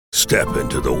Step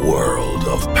into the world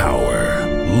of power,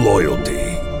 loyalty,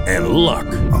 and luck.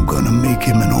 I'm gonna make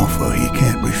him an offer he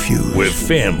can't refuse. With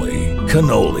family,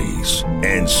 cannolis,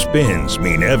 and spins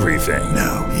mean everything.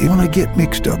 Now, you wanna get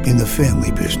mixed up in the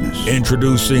family business.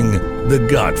 Introducing The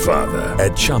Godfather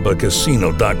at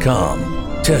ChumbaCasino.com.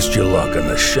 Test your luck in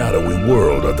the shadowy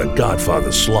world of The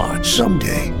Godfather slot.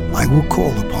 Someday, I will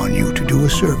call upon you to do a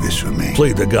service for me.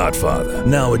 Play The Godfather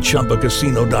now at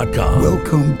ChumbaCasino.com.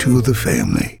 Welcome to the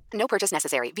family. No purchase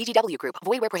necessary. VGW Group.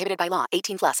 Void where prohibited by law.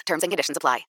 18 plus. Terms and conditions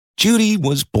apply. Judy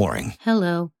was boring.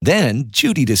 Hello. Then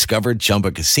Judy discovered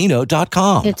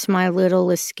ChumbaCasino.com. It's my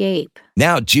little escape.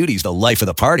 Now Judy's the life of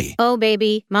the party. Oh,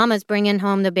 baby, mama's bringing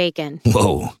home the bacon.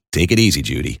 Whoa, take it easy,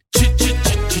 Judy.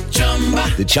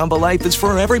 The Chumba life is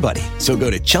for everybody. So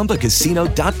go to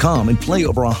ChumbaCasino.com and play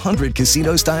over 100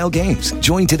 casino-style games.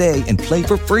 Join today and play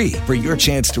for free for your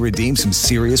chance to redeem some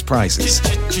serious prizes.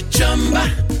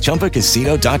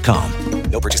 ChumbaCasino.com.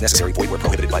 No purchase necessary. Void where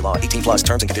prohibited by law. 18 plus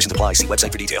terms and conditions apply. See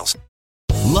website for details.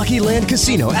 Lucky Land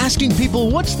Casino, asking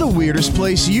people, what's the weirdest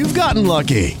place you've gotten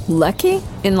lucky? Lucky?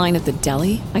 In line at the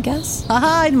deli, I guess?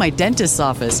 Aha, in my dentist's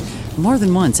office. More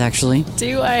than once, actually.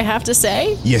 Do I have to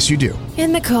say? Yes, you do.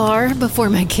 In the car before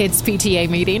my kids' PTA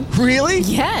meeting. Really?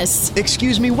 Yes.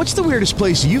 Excuse me, what's the weirdest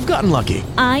place you've gotten lucky?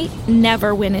 I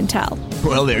never win and tell.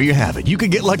 Well, there you have it. You can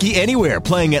get lucky anywhere,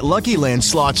 playing at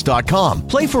LuckyLandSlots.com.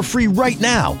 Play for free right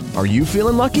now. Are you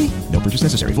feeling lucky? No purchase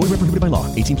necessary. Void where prohibited by law.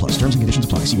 18 plus. Terms and conditions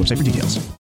apply. See website for details.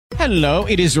 Hello,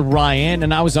 it is Ryan,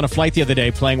 and I was on a flight the other day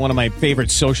playing one of my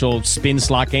favorite social spin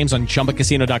slot games on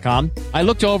ChumbaCasino.com. I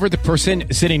looked over at the person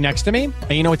sitting next to me,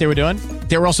 and you know what they were doing?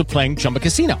 They were also playing Chumba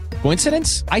Casino.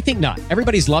 Coincidence? I think not.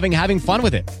 Everybody's loving having fun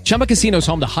with it. Chumba Casino is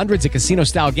home to hundreds of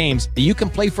casino-style games that you can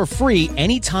play for free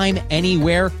anytime,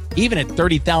 anywhere, even at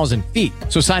 30,000 feet.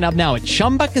 So sign up now at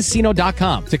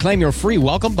ChumbaCasino.com to claim your free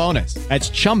welcome bonus. That's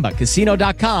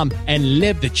ChumbaCasino.com and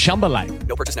live the Chumba life.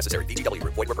 No purchase necessary. VGW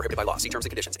Group. Void where prohibited by law. See terms and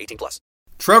conditions. 18 plus.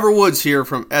 Trevor Woods here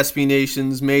from SB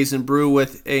Nation's Maize and Brew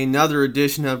with another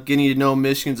edition of Getting to Know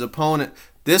Michigan's Opponent.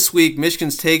 This week,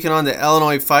 Michigan's taking on the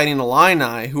Illinois Fighting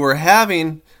Illini, who are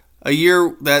having a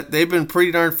year that they've been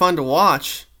pretty darn fun to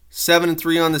watch.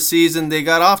 7-3 on the season. They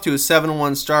got off to a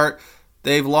 7-1 start.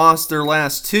 They've lost their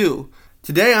last two.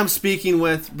 Today I'm speaking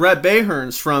with Brett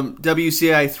Behrens from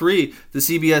WCI3, the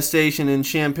CBS station in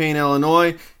Champaign,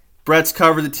 Illinois. Brett's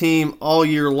covered the team all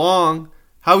year long.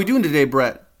 How are we doing today,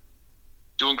 Brett?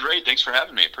 Doing great. Thanks for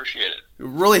having me. Appreciate it.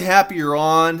 Really happy you're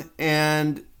on.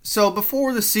 And so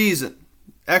before the season,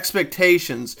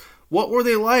 expectations, what were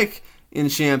they like in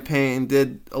Champaign?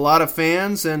 Did a lot of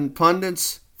fans and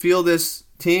pundits feel this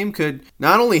team could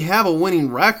not only have a winning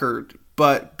record,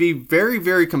 but be very,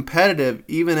 very competitive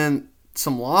even in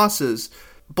some losses?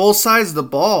 Both sides of the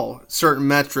ball, certain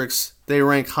metrics they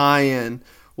rank high in.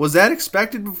 Was that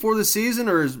expected before the season,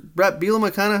 or is Brett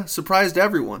Bielema kind of surprised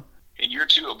everyone? In year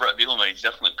two of Brett Bielema, he's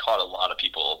definitely caught a lot of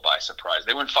people by surprise.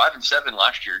 They went 5-7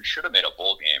 last year and should have made a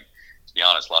bowl game. To be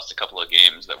honest, lost a couple of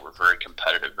games that were very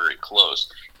competitive, very close.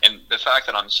 And the fact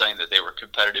that I'm saying that they were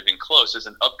competitive and close is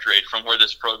an upgrade from where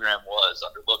this program was.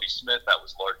 Under Lovie Smith, that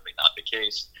was largely not the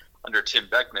case. Under Tim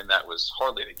Beckman, that was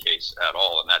hardly the case at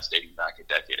all, and that's dating back a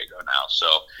decade ago now. So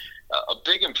a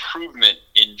big improvement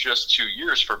in just 2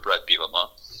 years for Brett Bielema.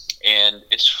 And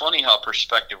it's funny how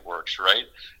perspective works, right?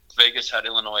 Vegas had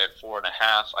Illinois at 4.5.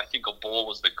 I think a bowl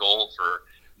was the goal for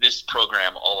this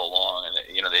program all along. And,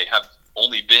 you know, they have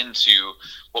only been to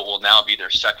what will now be their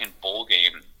second bowl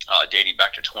game dating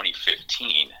back to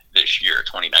 2015 this year,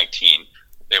 2019.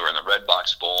 They were in the Red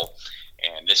Box Bowl,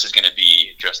 and this is going to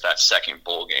be just that second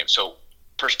bowl game. So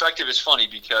perspective is funny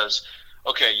because,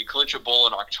 okay, you clinch a bowl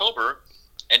in October,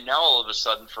 and now all of a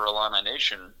sudden for Illini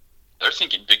Nation, they're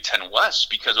thinking Big Ten West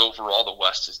because overall the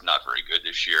West is not very good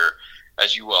this year,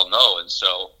 as you well know. And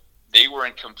so they were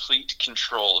in complete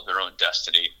control of their own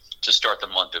destiny to start the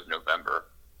month of November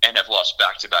and have lost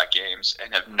back-to-back games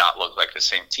and have not looked like the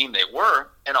same team they were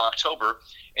in October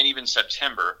and even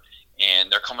September.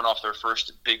 And they're coming off their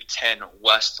first Big Ten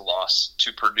West loss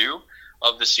to Purdue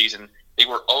of the season. They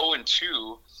were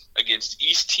 0-2 against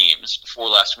East teams before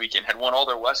last weekend, had won all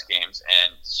their West games,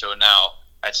 and so now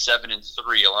at 7-3,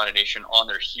 Illini Nation on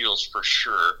their heels for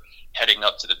sure, heading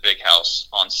up to the Big House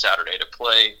on Saturday to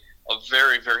play a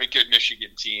very, very good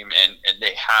Michigan team, and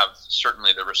they have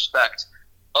certainly the respect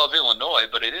of Illinois.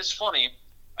 But it is funny,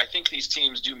 I think these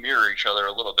teams do mirror each other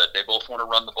a little bit. They both want to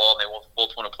run the ball, and they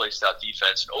both want to play stout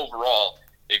defense, and overall,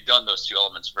 they've done those two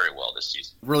elements very well this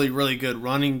season. Really, really good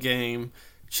running game.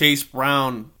 Chase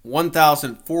Brown,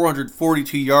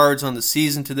 1,442 yards on the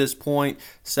season to this point,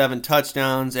 7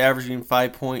 touchdowns, averaging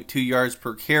 5.2 yards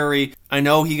per carry. I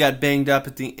know he got banged up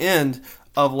at the end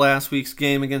of last week's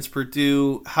game against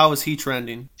Purdue. How is he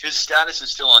trending? His status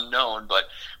is still unknown, but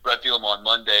Brett Bielema on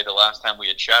Monday, the last time we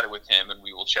had chatted with him, and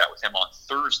we will chat with him on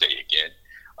Thursday again,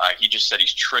 he just said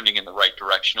he's trending in the right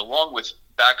direction, along with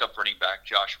backup running back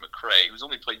Josh McCray, who's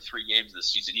only played 3 games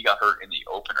this season. He got hurt in the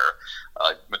opener.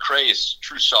 McCray is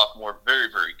true sophomore,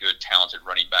 very, very good, talented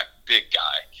running back, big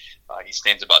guy. He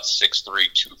stands about 6'3",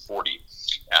 240.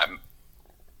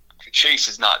 Chase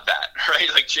is not that, right?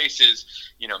 Like Chase is,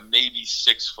 maybe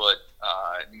 6 foot,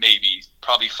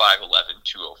 probably 5'11",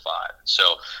 205.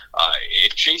 So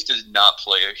if Chase does not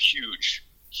play a huge,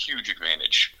 huge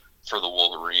advantage for the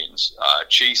Wolverines,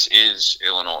 Chase is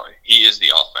Illinois. He is the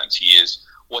offense. He is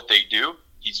what they do.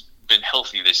 He's been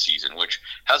healthy this season, which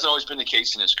hasn't always been the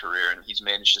case in his career, and he's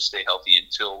managed to stay healthy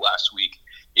until last week.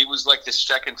 It was like the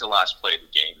second to last play of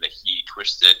the game that he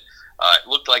twisted. It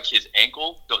looked like his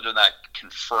ankle, don't know that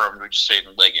confirmed, we just say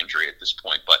leg injury at this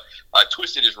point, but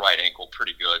twisted his right ankle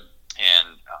pretty good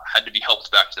and had to be helped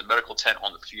back to the medical tent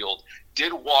on the field.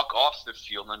 Did walk off the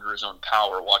field under his own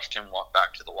power, watched him walk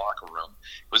back to the locker room.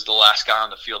 Was the last guy on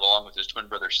the field along with his twin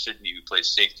brother Sydney, who plays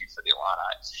safety for the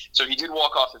Illini. So he did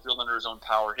walk off the field under his own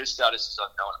power. His status is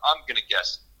unknown. I'm going to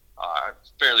guess,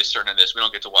 fairly certain of this, we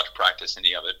don't get to watch practice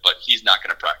any of it, but he's not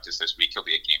going to practice this week. He'll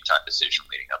be a game-time decision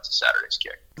leading up to Saturday's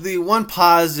kick. The one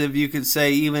positive you could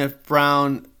say, even if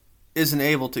Brown isn't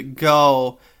able to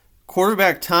go,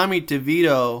 quarterback Tommy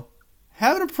DeVito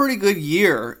having a pretty good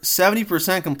year,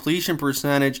 70% completion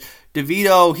percentage.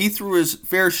 DeVito, he threw his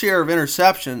fair share of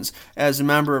interceptions as a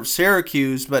member of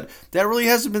Syracuse, but that really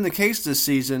hasn't been the case this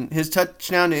season. His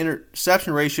touchdown to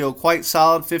interception ratio quite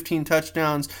solid, 15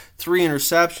 touchdowns, 3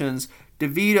 interceptions.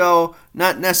 DeVito,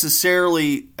 not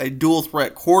necessarily a dual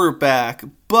threat quarterback,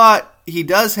 but he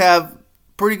does have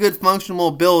pretty good functional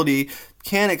ability,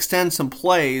 can extend some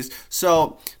plays.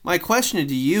 So my question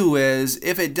to you is,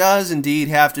 if it does indeed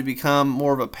have to become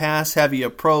more of a pass-heavy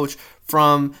approach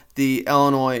from the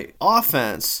Illinois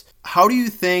offense, how do you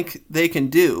think they can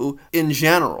do in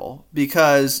general?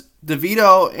 Because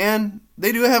DeVito, and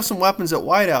they do have some weapons at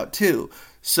wideout too.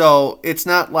 So it's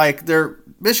not like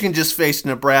Michigan just faced a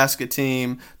Nebraska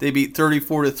team. They beat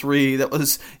 34-3.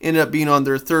 That ended up being on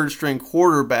their third-string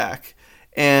quarterback.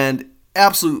 And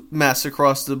absolute mess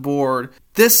across the board.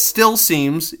 This still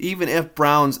seems, even if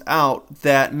Brown's out,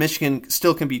 that Michigan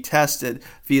still can be tested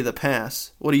via the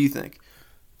pass. What do you think?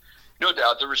 No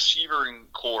doubt. The receiving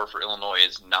core for Illinois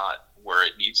is not where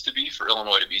it needs to be for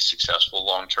Illinois to be successful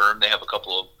long term. They have a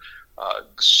couple of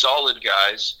solid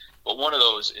guys, but one of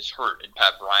those is hurt in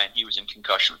Pat Bryant. He was in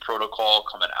concussion protocol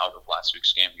coming out of last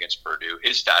week's game against Purdue.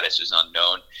 His status is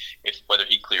unknown, whether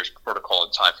he clears protocol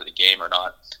in time for the game or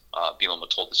not. Bielema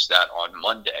told us that on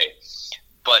Monday.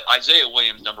 But Isaiah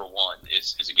Williams, number one,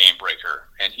 is a game breaker,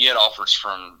 and he had offers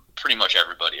from pretty much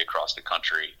everybody across the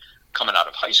country coming out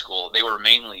of high school. They were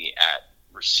mainly at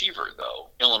receiver, though.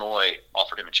 Illinois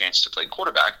offered him a chance to play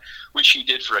quarterback, which he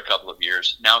did for a couple of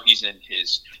years. Now he's in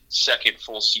his second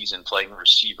full season playing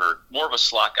receiver. More of a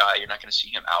slot guy. You're not going to see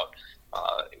him out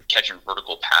catching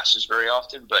vertical passes very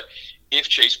often. But if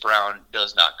Chase Brown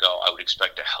does not go, I would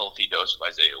expect a healthy dose of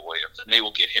Isaiah Williams. And they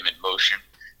will get him in motion.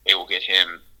 They will get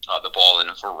him the ball in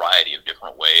a variety of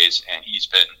different ways. And he's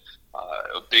been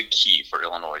a big key for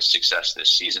Illinois' success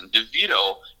this season.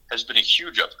 DeVito has been a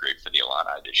huge upgrade for the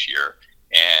Illini this year.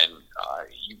 And,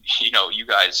 you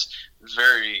guys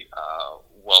very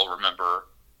well remember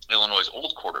Illinois'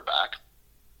 old quarterback.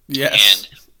 Yes.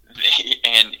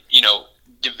 And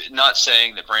not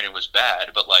saying that Brandon was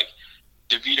bad, but,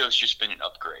 DeVito's just been an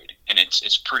upgrade. And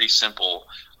it's pretty simple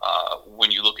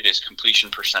when you look at his completion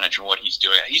percentage and what he's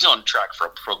doing. He's on track for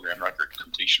a program record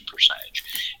completion percentage.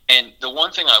 And the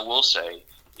one thing I will say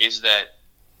is that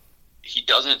he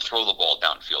doesn't throw the ball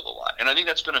downfield a lot. And I think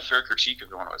that's been a fair critique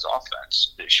of Illinois'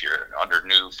 offense this year under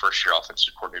new first-year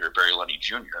offensive coordinator Barry Lunny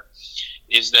Jr.,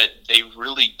 is that they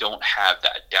really don't have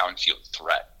that downfield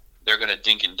threat. They're going to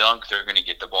dink and dunk. They're going to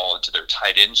get the ball into their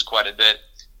tight ends quite a bit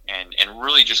and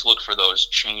really just look for those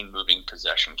chain-moving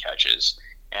possession catches.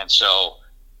 And so,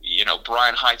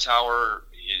 Brian Hightower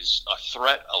is a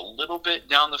threat a little bit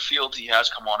down the field. He has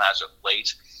come on as of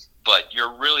late. But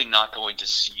you're really not going to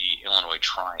see Illinois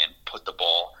try and put the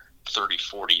ball 30,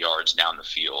 40 yards down the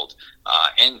field.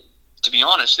 And to be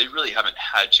honest, they really haven't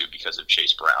had to because of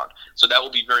Chase Brown. So that will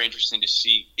be very interesting to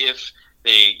see if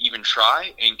they even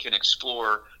try and can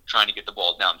explore trying to get the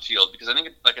ball downfield, because I think,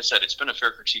 like I said, it's been a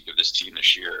fair critique of this team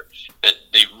this year that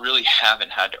they really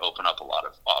haven't had to open up a lot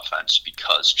of offense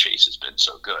because Chase has been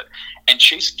so good. And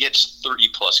Chase gets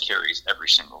 30-plus carries every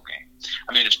single game.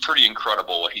 I mean, it's pretty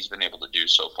incredible what he's been able to do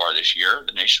so far this year,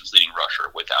 the nation's leading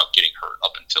rusher, without getting hurt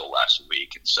up until last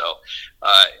week. And so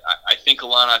I think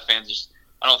Illini fans,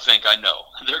 I know,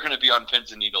 they're going to be on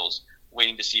pins and needles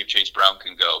waiting to see if Chase Brown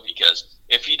can go, because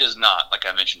if he does not, like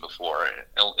I mentioned before,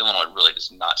 Illinois really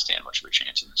does not stand much of a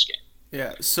chance in this game.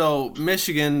 Yeah, so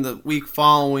Michigan, the week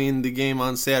following the game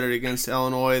on Saturday against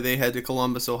Illinois, they head to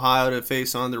Columbus, Ohio to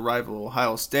face on their rival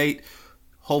Ohio State.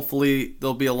 Hopefully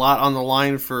there'll be a lot on the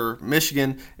line for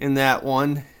Michigan in that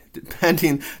one,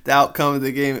 depending the outcome of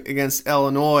the game against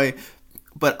Illinois.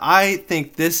 But I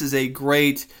think this is a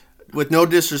great, with no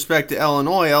disrespect to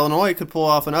Illinois could pull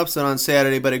off an upset on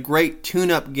Saturday, but a great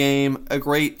tune-up game, a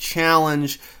great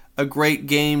challenge, a great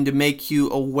game to make you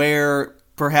aware,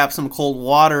 perhaps some cold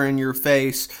water in your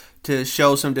face to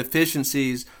show some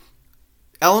deficiencies.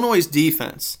 Illinois'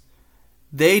 defense,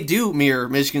 they do mirror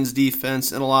Michigan's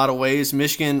defense in a lot of ways.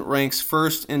 Michigan ranks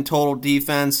first in total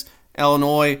defense.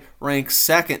 Illinois ranks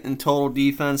second in total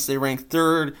defense. They rank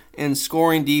third in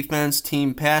scoring defense,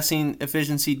 team passing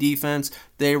efficiency defense.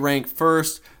 They rank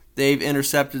first. They've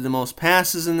intercepted the most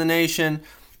passes in the nation.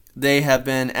 They have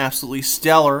been absolutely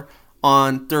stellar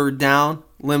on third down,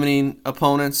 limiting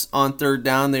opponents on third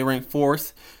down. They rank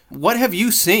fourth. What have you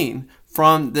seen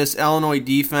from this Illinois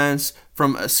defense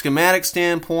from a schematic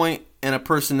standpoint and a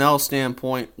personnel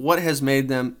standpoint? What has made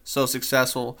them so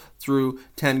successful through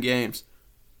 10 games?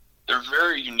 They're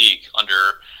very unique under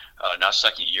now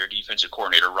second-year defensive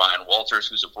coordinator Ryan Walters,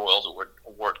 who's a Broyles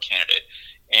Award candidate,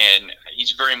 and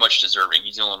he's very much deserving.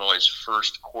 He's Illinois'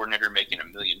 first coordinator making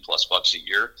 $1 million+ a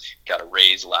year. Got a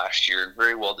raise last year,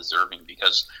 very well deserving,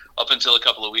 because up until a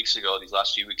couple of weeks ago, these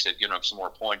last few weeks, they've given up some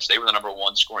more points. They were the number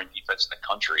one scoring defense in the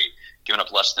country, giving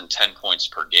up less than 10 points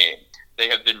per game. They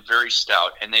have been very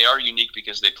stout, and they are unique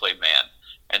because they play man.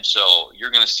 And so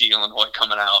you're going to see Illinois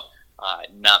coming out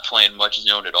not playing much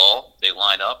zone at all. They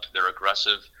line up, they're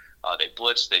aggressive, they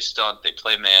blitz, they stunt, they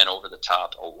play man over the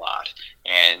top a lot,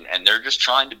 and they're just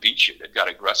trying to beat you. They've got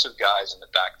aggressive guys in the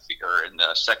back or in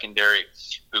the secondary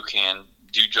who can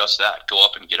do just that: go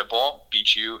up and get a ball,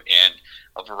 beat you in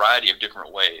a variety of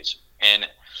different ways. And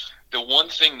the one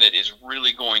thing that is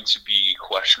really going to be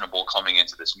questionable coming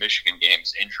into this Michigan game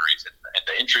is injuries, and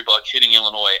the injury bug hitting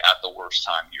Illinois at the worst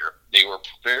time here. They were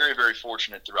very, very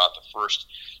fortunate throughout the first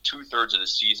two-thirds of the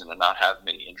season to not have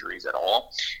many injuries at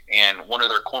all. And one of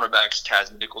their cornerbacks,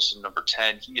 Taz Nicholson, number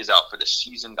 10, he is out for the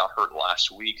season, got hurt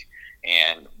last week,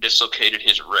 and dislocated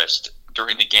his wrist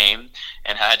during the game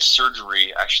and had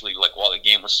surgery actually like while the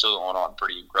game was still going on.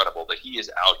 Pretty incredible, but he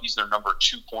is out. He's their number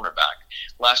 2 cornerback.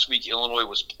 Last week Illinois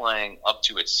was playing up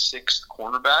to its 6th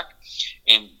cornerback,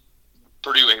 and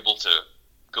Purdue able to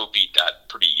go beat that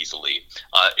pretty easily.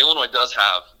 Illinois does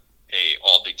have a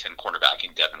all Big Ten cornerback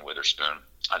in Devin Witherspoon.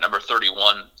 Number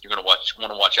 31, you're going to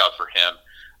want to watch out for him.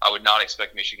 I would not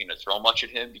expect Michigan to throw much at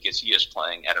him because he is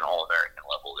playing at an All-American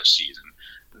level this season.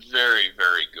 Very,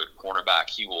 very good cornerback.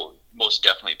 He will most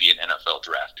definitely be an NFL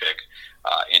draft pick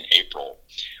in April.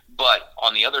 But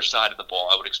on the other side of the ball,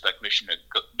 I would expect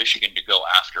Michigan to go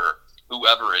after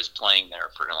whoever is playing there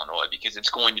for Illinois, because it's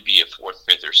going to be a 4th,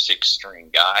 5th, or 6th string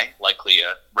guy, likely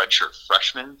a redshirt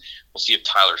freshman. We'll see if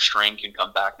Tyler Strain can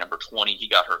come back, number 20. He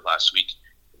got hurt last week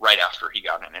right after he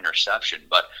got an interception.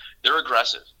 But they're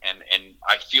aggressive, and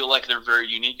I feel like they're very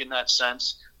unique in that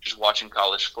sense. Just watching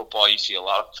college football, you see a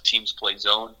lot of teams play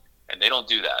zone, and they don't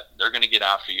do that. They're going to get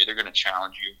after you. They're going to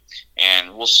challenge you,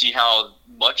 and we'll see how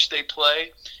much they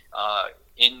play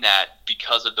in that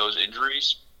because of those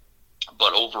injuries.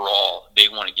 But overall, they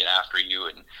want to get after you.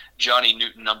 And Johnny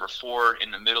Newton, number 4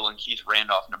 in the middle, and Keith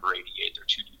Randolph, number 88. They're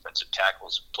 2 defensive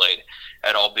tackles who played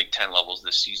at all Big Ten levels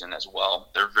this season as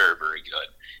well. They're very, very good.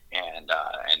 And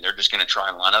they're just going to try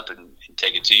and line up and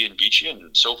take it to you and beat you.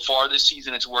 And so far this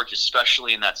season, it's worked,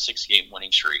 especially in that 6-game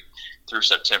winning streak through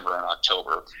September and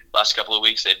October. Last couple of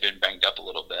weeks, they've been banged up a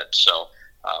little bit. So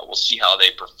we'll see how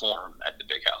they perform at the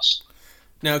Big House.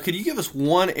 Now, could you give us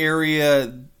one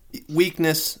area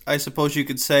weakness, I suppose you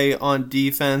could say, on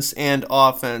defense and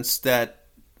offense that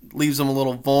leaves them a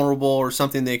little vulnerable or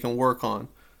something they can work on?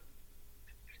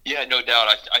 Yeah, no doubt.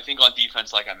 I think on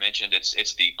defense, like I mentioned, it's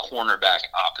the cornerback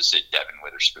opposite Devin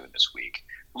Witherspoon this week.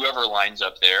 Whoever lines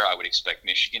up there, I would expect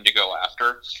Michigan to go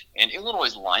after. And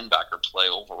Illinois' linebacker play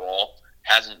overall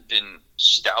hasn't been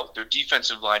stout. Their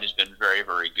defensive line has been very,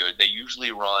 very good. They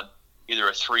usually run either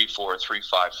a 3-4 or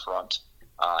 3-5 front,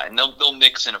 and they'll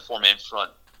mix in a 4-man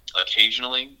front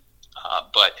occasionally,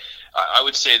 But I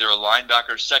would say their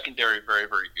linebacker secondary very,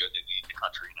 very good. They lead the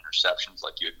country in interceptions,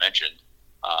 like you had mentioned.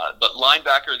 But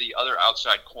linebacker, the other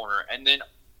outside corner, and then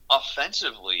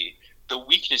offensively, the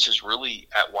weakness is really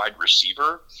at wide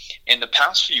receiver. In the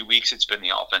past few weeks, it's been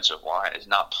the offensive line has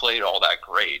not played all that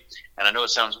great. And I know it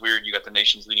sounds weird. You got the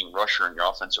nation's leading rusher and your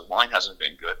offensive line hasn't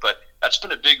been good, but that's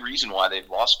been a big reason why they've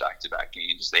lost back-to-back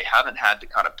games. They haven't had to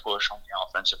kind of push on the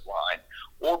offensive line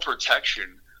or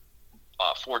protection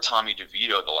for Tommy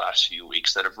DeVito the last few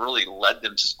weeks that have really led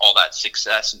them to all that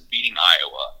success in beating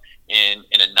Iowa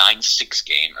in a 9-6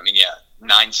 game. I mean,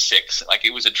 9-6. Like,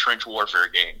 it was a trench warfare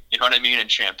game. You know what I mean? In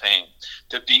Champaign.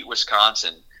 To beat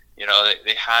Wisconsin,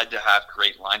 they had to have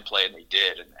great line play, and they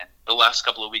did. And the last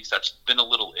couple of weeks, that's been a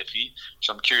little iffy.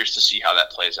 So I'm curious to see how that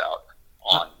plays out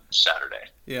on Saturday.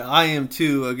 Yeah, I am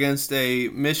too, against a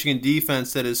Michigan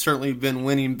defense that has certainly been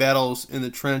winning battles in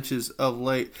the trenches of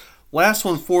late. Last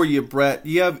one for you, Brett. Do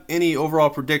you have any overall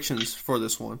predictions for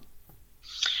this one?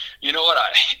 You know what?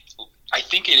 I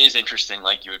think it is interesting,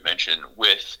 like you had mentioned,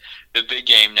 with the big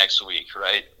game next week,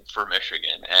 right, for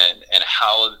Michigan, and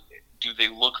how do they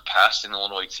look past an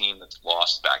Illinois team that's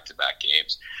lost back-to-back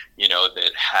games,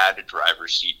 that had a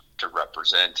driver's seat to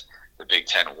represent the Big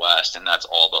Ten West, and that's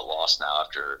all but lost now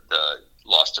after the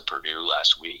loss to Purdue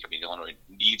last week. I mean, Illinois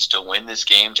needs to win this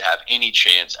game to have any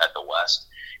chance at the West,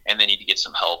 and they need to get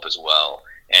some help as well.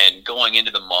 And going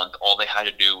into the month, all they had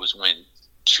to do was win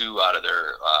 2 out of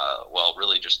their,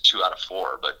 really just 2 out of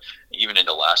 4. But even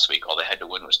into last week, all they had to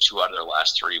win was 2 out of their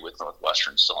last 3 with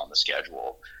Northwestern still on the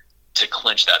schedule to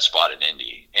clinch that spot in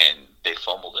Indy. And they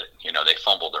fumbled it. They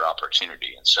fumbled their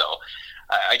opportunity. And so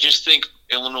I just think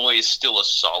Illinois is still a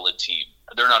solid team.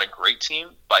 They're not a great team.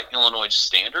 By Illinois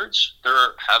standards,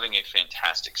 they're having a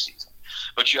fantastic season.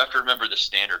 But you have to remember the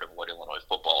standard of what Illinois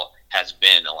football has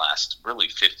been the last really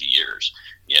 50 years.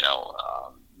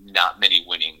 Not many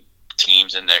winning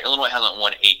teams in there. Illinois hasn't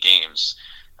won 8 games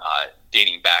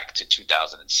dating back to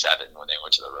 2007 when they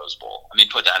went to the Rose Bowl. I mean,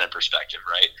 put that in perspective,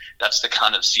 right? That's the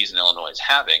kind of season Illinois is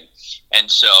having.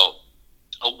 And so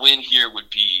a win here would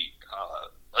be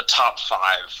a top 5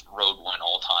 road win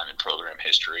all time in program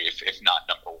history, if not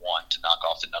number 1, to knock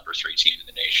off the number 3 team in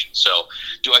the nation. So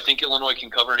do I think Illinois can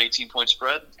cover an 18-point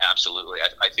spread? Absolutely.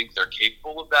 I think they're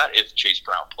capable of that if Chase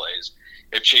Brown plays.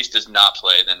 If Chase does not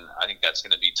play, then I think that's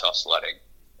going to be tough sledding.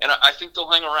 And I think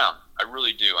they'll hang around. I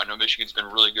really do. I know Michigan's been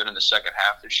really good in the second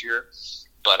half this year,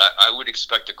 but I would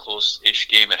expect a close-ish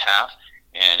game at half.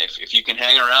 And if you can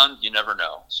hang around, you never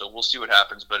know. So we'll see what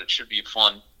happens, but it should be a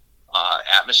fun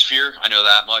atmosphere. I know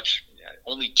that much.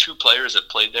 Only 2 players have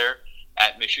played there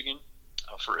at Michigan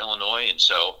for Illinois, and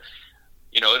so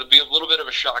it'll be a little bit of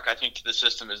a shock, I think, to the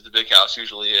system, as the Big House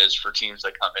usually is for teams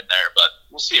that come in there. But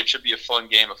we'll see. It should be a fun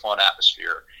game, a fun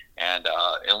atmosphere, and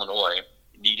Illinois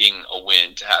needing a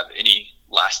win to have any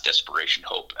last desperation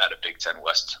hope at a Big Ten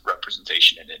West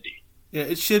representation in Indy. Yeah,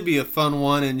 it should be a fun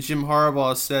one, and Jim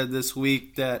Harbaugh said this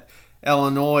week that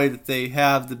Illinois, that they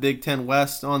have the Big Ten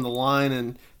West on the line,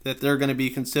 and that they're going to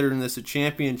be considering this a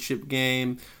championship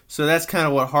game. So that's kind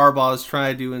of what Harbaugh is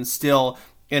trying to instill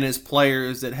in his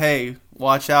players, that, hey,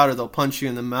 watch out or they'll punch you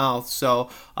in the mouth. So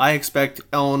I expect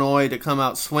Illinois to come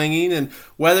out swinging, and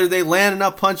whether they land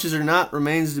enough punches or not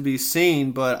remains to be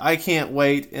seen, but I can't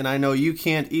wait, and I know you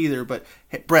can't either. But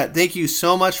hey, Brett, thank you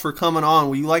so much for coming on.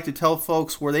 Would you like to tell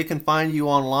folks where they can find you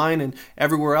online and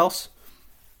everywhere else?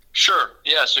 Sure.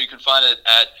 Yeah, so you can find it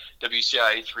at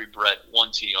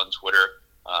WCIA3Brett1T on Twitter.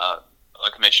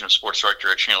 Like I mentioned, I'm sports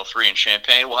director at Channel 3 in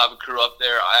Champaign. We'll have a crew up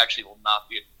there. I actually will not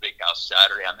be at the Big House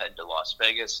Saturday. I'm heading to Las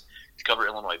Vegas to cover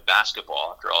Illinois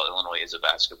basketball. After all, Illinois is a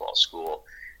basketball school.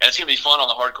 And it's going to be fun on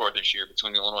the hardcourt this year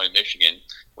between Illinois and Michigan.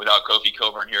 Without Kofi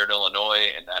Cockburn here at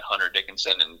Illinois, and that Hunter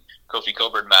Dickinson and Kofi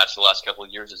Cockburn match the last couple of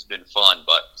years has been fun.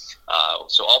 But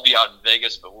so I'll be out in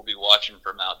Vegas, but we'll be watching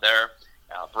from out there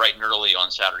bright and early on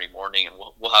Saturday morning, and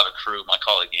we'll have a crew. My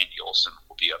colleague Andy Olson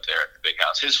will be up there at the Big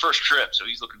House. His first trip, so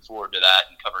he's looking forward to that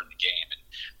and covering the game.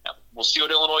 And we'll see what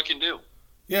Illinois can do.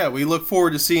 Yeah, we look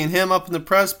forward to seeing him up in the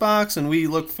press box, and we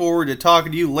look forward to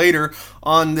talking to you later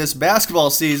on this basketball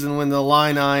season when the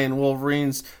Illini and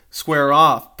Wolverines square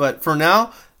off. But for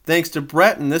now, thanks to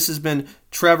Brett, and this has been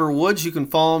Trevor Woods. You can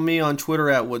follow me on Twitter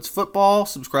at Woods Football.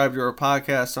 Subscribe to our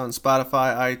podcast on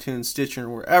Spotify, iTunes, Stitcher,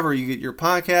 and wherever you get your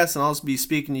podcasts. And I'll also be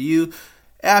speaking to you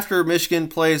after Michigan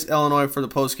plays Illinois for the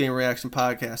Post Game Reaction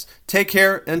podcast. Take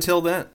care until then.